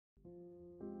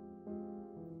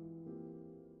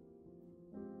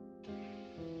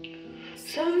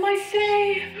Some might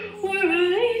say we're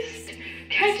released,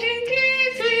 catching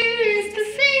disease,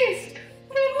 deceased.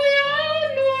 But we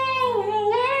all know our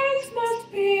words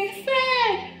must be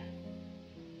fed.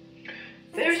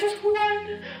 There's just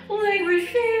one lingering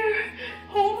fear.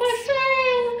 Oh, my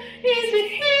soul, is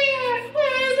it here?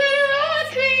 Or is it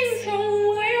rotting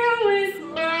somewhere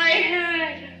with my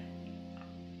head?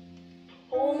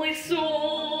 Oh, my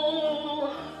soul,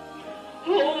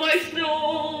 oh, my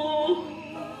soul,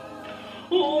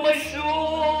 oh, my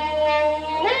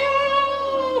soul,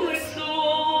 oh, my soul.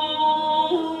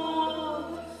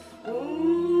 Ooh.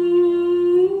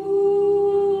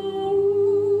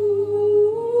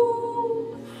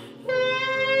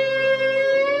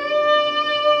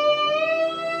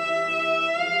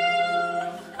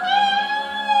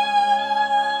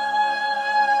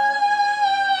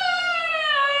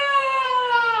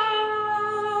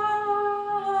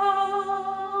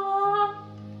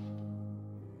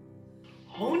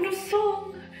 Oh, no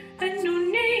song and no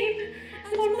name,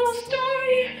 oh, no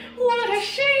story, what a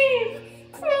shame.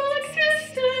 All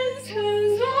existence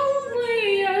is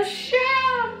only a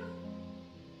sham.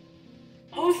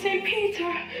 Oh, St.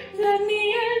 Peter, let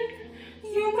me in.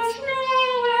 You must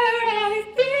know where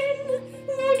I've been.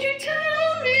 Won't you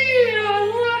tell me at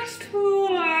last who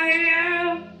I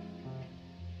am?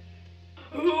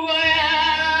 Who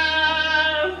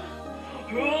I am,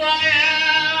 who I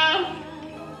am,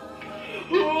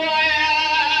 who I am.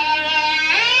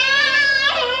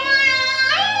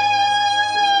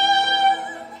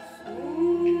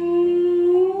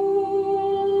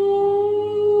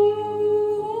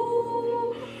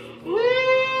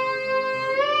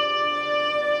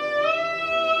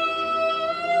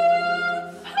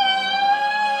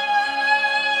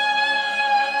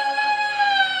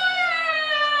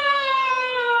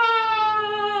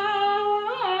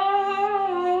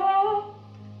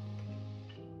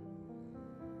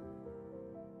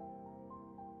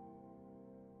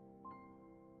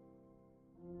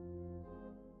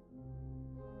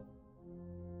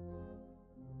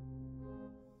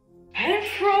 And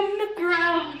from the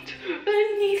ground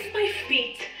beneath my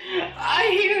feet, I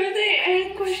hear the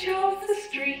anguish of the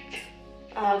street.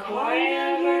 A choir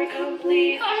never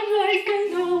complete. I'm like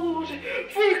an old,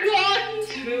 forgotten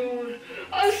tune,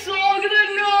 a song that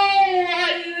no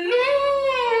one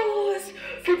knows.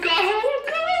 Forgot how it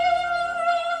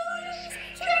goes.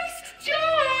 Just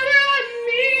John and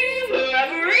me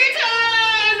forever,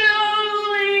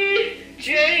 eternally.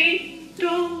 Jane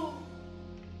Doe.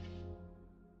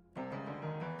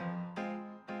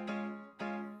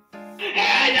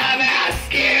 And I'm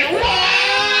asking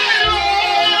why,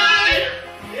 Lord,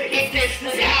 if this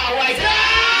is how I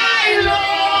die,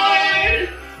 Lord.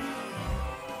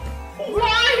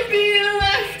 Why be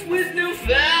left with no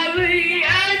family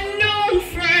and no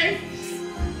friends?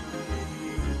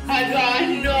 I got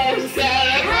no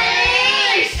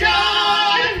celebration,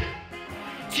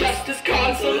 just as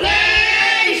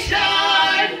consolation.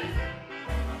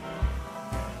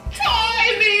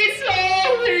 Time eats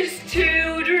all his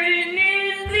children.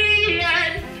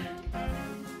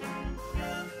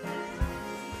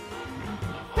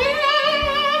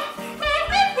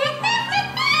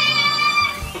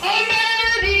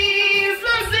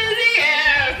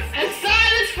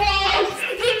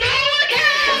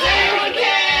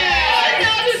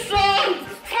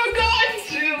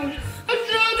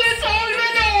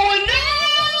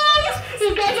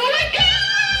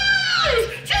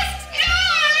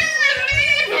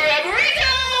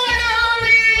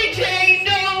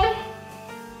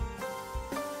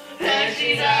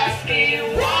 She's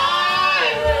asking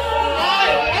why,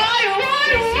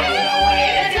 is there no way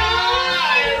to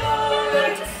die,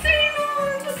 Lord? To sing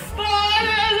on the spot,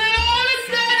 and then all is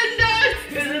said and done,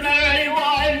 isn't there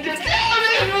anyone to tell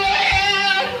me who I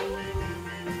am?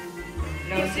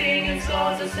 No singing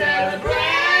songs of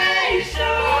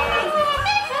celebration,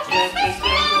 just a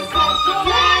simple consolation.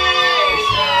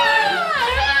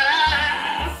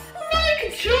 My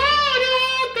control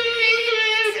will be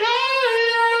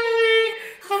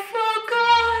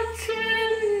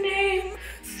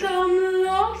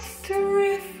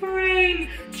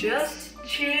just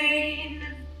change.